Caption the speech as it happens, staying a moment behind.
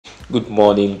Good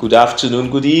morning, good afternoon,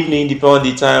 good evening, depending on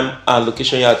the time and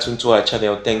location you are tuned to our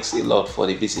channel. Thanks a lot for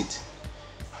the visit.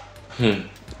 Things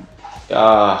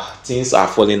are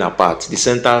falling apart. The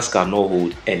centers cannot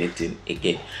hold anything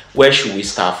again. Where should we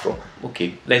start from?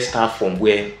 Okay, let's start from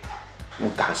where we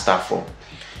can start from.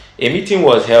 A meeting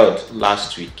was held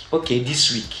last week. Okay,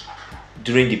 this week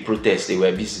during the protest, they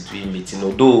were busy doing meeting.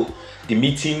 Although the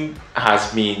meeting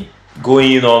has been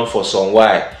going on for some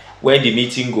while. When the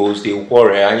meeting goes, they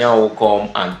quarrel. Anya will come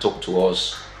and talk to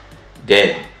us.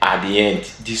 Then at the end,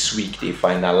 this week they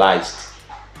finalized.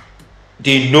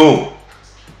 They know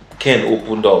Ken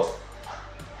opened up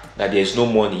that there's no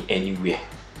money anywhere,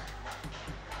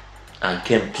 and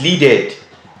Ken pleaded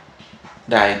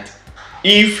that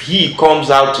if he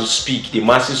comes out to speak, the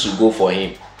masses will go for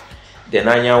him. Then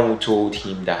Anyanwu told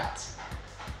him that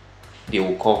they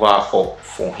will cover up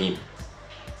for him,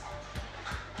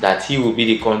 that he will be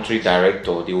the country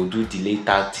director. They will do delay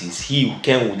tactics.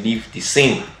 Ken will leave the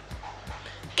scene.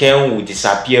 Ken will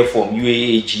disappear from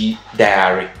UAAG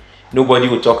diary. Nobody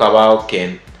will talk about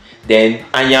Ken. Then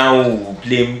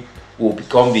Anyanwu will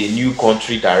become the new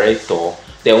country director.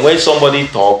 Then when somebody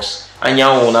talks,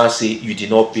 Anyanwu will now say, you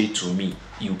did not pay to me,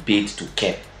 you paid to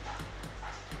Ken.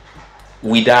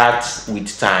 With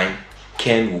time,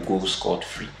 Ken will go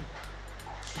scot-free.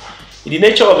 In the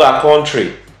nature of our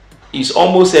country, it's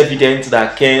almost evident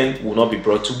that Ken will not be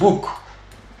brought to book.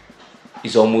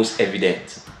 It's almost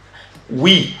evident.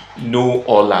 We know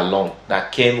all along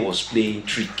that Ken was playing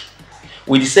trick.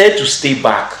 We decided to stay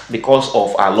back because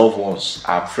of our loved ones,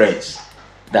 our friends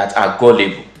that are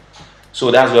gullible.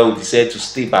 So that's why we decided to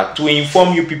stay back. To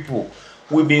inform you people,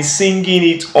 we've been singing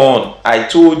it on. I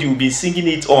told you we've been singing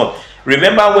it on.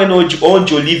 Remember when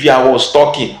Onjo Olivia was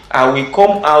talking? I will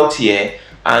come out here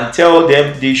and tell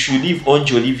them they should leave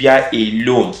Onjo Olivia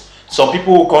alone. Some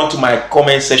people will come to my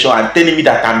comment section and telling me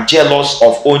that I'm jealous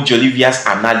of Onjo Olivia's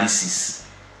analysis.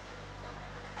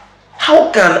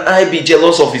 How can I be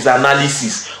jealous of his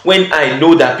analysis when I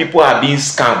know that people are being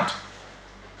scammed?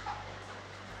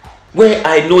 When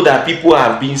I know that people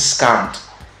are being scammed.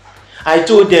 I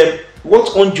told them what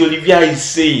Onjo Olivia is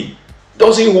saying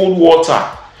doesn't hold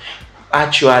water.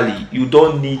 Actually, you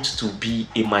don't need to be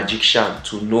a magician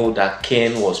to know that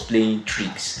Ken was playing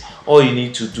tricks. All you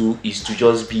need to do is to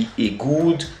just be a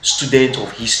good student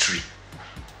of history.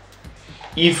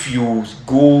 If you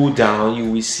go down,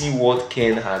 you will see what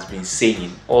Ken has been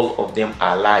saying. All of them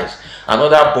are lies.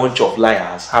 Another bunch of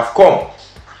liars have come.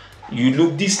 You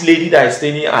look, this lady that is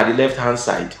standing at the left hand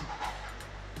side,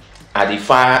 at the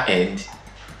far end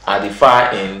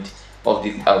of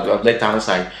the left hand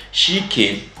side, she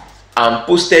came and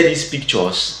posted these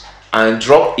pictures and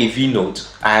dropped a V-note.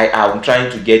 I am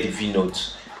trying to get the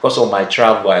V-note because of my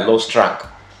travel. I lost track.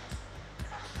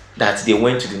 That they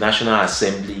went to the National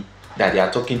Assembly, that they are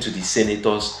talking to the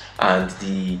senators, and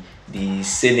the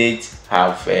Senate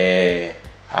have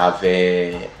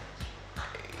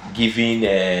given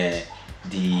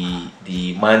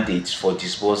the mandate for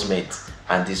disbursement,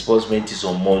 and disbursement is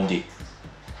on Monday.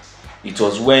 It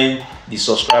was when the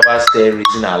subscribers started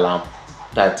raising alarm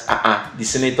that the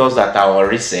senators that are on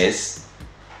recess,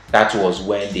 that was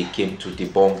when they came to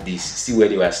debunk this. See where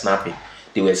they were snapping.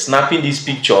 They were snapping these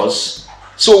pictures.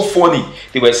 So funny.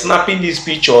 They were snapping these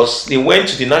pictures. They went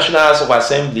to the National House of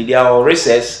Assembly. They are on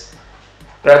recess.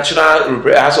 National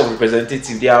House of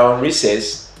Representatives, they are on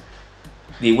recess.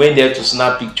 They went there to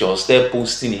snap pictures. They're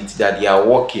posting it that they are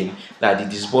working, that the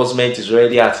disbursement is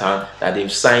already at hand, that they've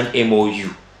signed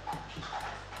MOU.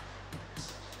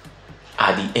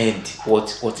 At the end,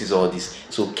 what is all this?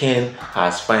 So Ken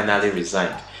has finally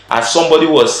resigned. As somebody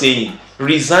was saying,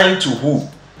 resign to who?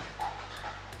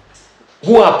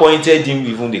 Who appointed him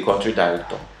even the country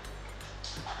director?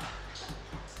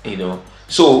 You know.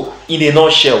 So in a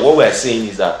nutshell, what we're saying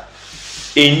is that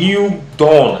a new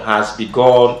dawn has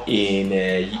begun in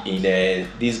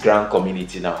this grand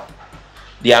community now.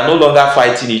 They are no longer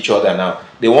fighting each other now.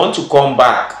 They want to come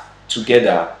back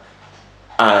together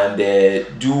and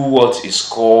do what is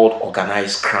called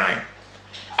organized crime.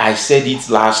 I said it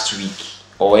last week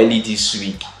or early this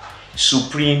week.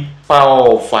 Supreme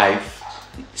Power of Five,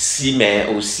 Sime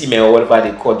or whatever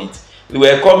they call it. We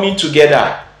were coming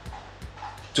together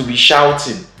to be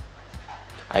shouting.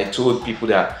 I told people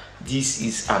that this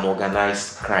is an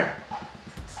organized crime.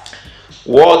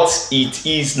 What it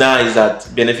is now is that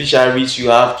beneficiaries, you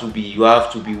have to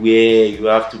beware, you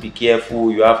have to be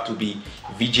careful, you have to be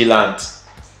vigilant.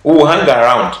 We will hang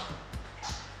around.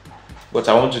 But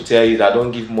I want to tell you that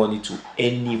don't give money to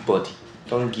anybody.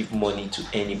 Don't give money to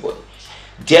anybody.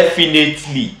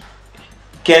 Definitely,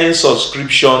 Ken's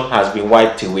subscription has been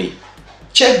wiped away.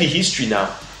 Check the history now.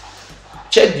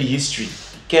 check the history.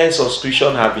 Ken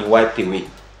subscription have been wiped away,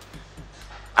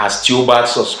 as theobarth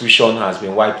subscription has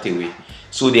been wiped away.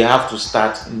 So they have to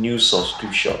start new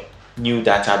subscription, new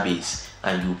database,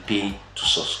 and you pay to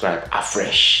subscribe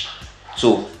afresh.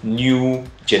 So new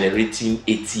generating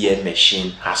ATM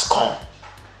machine has come.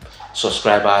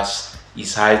 Subscribers,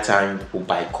 it's high time to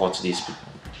boycott these people.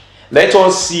 Let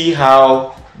us see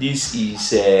how this is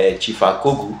Chief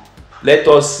Akogu. Let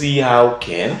us see how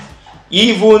Ken,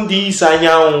 even this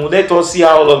Anyanwu, let us see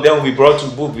how all of them will be brought to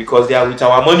book, because they are with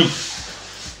our money.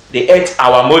 They ate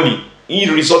our money,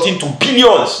 resulting to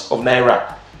billions of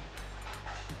naira.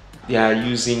 They are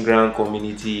using Grant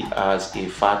community as a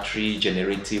factory,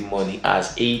 generating money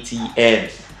as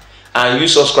ATM, and you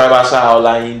subscribers are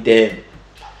allowing them.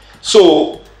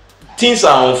 So things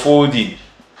are unfolding.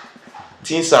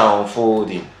 Things are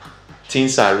unfolding.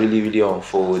 Things are really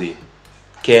unfolding.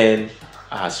 Ken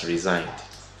has resigned.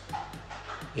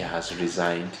 He has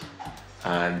resigned,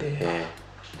 and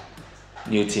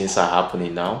new things are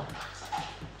happening now.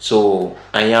 So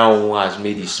Anyanwu has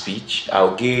made his speech.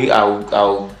 I'll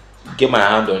get my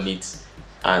hand on it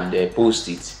and post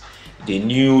it. The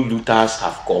new looters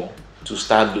have come to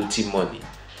start looting money.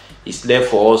 It's left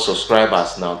for all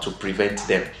subscribers now to prevent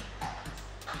them.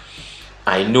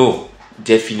 I know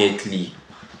definitely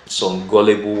some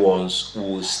gullible ones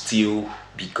will still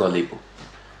be gullible.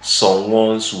 Some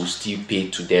ones will still pay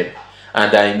to them.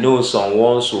 And I know some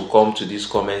ones will come to this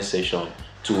comment section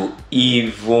to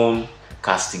even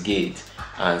castigate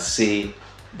and say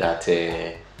that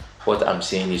what I'm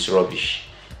saying is rubbish.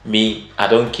 Me, I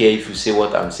don't care if you say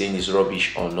what I'm saying is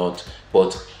rubbish or not,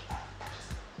 but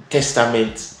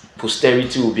testament,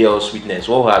 posterity will bear us witness.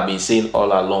 What we have been saying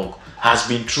all along has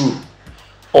been true.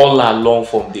 All along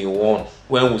from day one,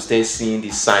 when we start seeing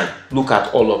this sign, look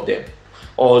at all of them.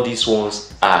 All these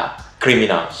ones are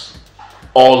criminals.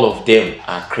 All of them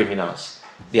are criminals.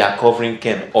 They are covering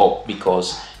Ken up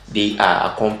because they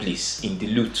are accomplices in the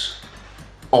loot.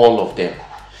 All of them.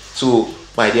 So,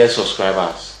 my dear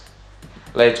subscribers,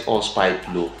 let us pipe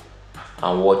low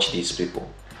and watch these people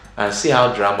and see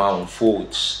how drama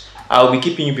unfolds. I'll be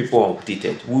keeping you people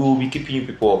updated. We will be keeping you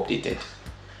people updated.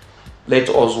 Let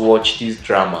us watch this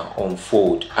drama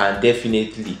unfold, and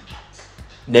definitely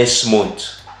next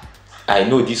month, I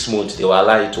know this month they will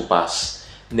allow it to pass.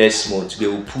 Next month they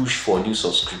will push for new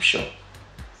subscription.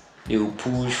 They will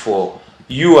push for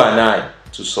you and I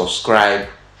to subscribe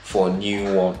for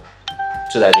new one,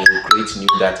 so that they will create new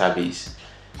database.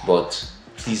 But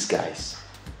please guys,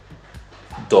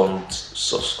 don't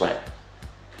subscribe.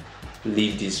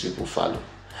 Leave these people follow.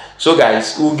 So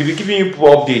guys, we'll be giving you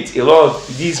updates. A lot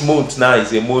of this month now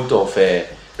is a month of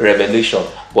revelation,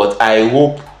 but I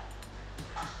hope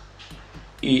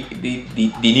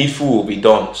the needful will be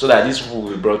done so that these people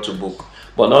will be brought to book.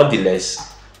 But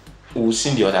nonetheless, we'll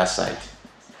see the other side.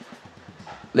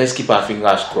 Let's keep our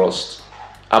fingers crossed.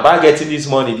 About getting this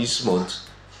money this month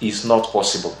is not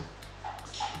possible.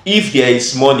 If there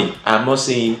is money, I'm not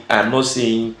saying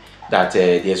that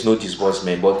there's no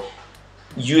disbursement, but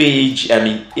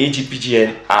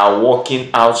AGPGN are working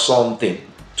out something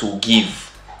to give.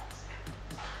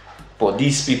 But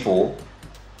these people,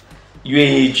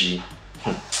 UAAG,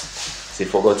 it's a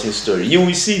forgotten story. You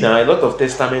will see now a lot of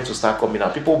testaments will start coming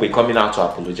out. People will be coming out to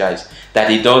apologize that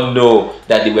they don't know,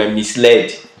 that they were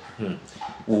misled.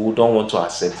 We don't want to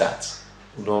accept that.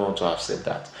 We don't want to accept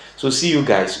that. So see you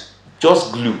guys.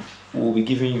 Just glue. We will be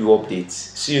giving you updates.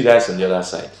 See you guys on the other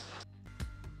side.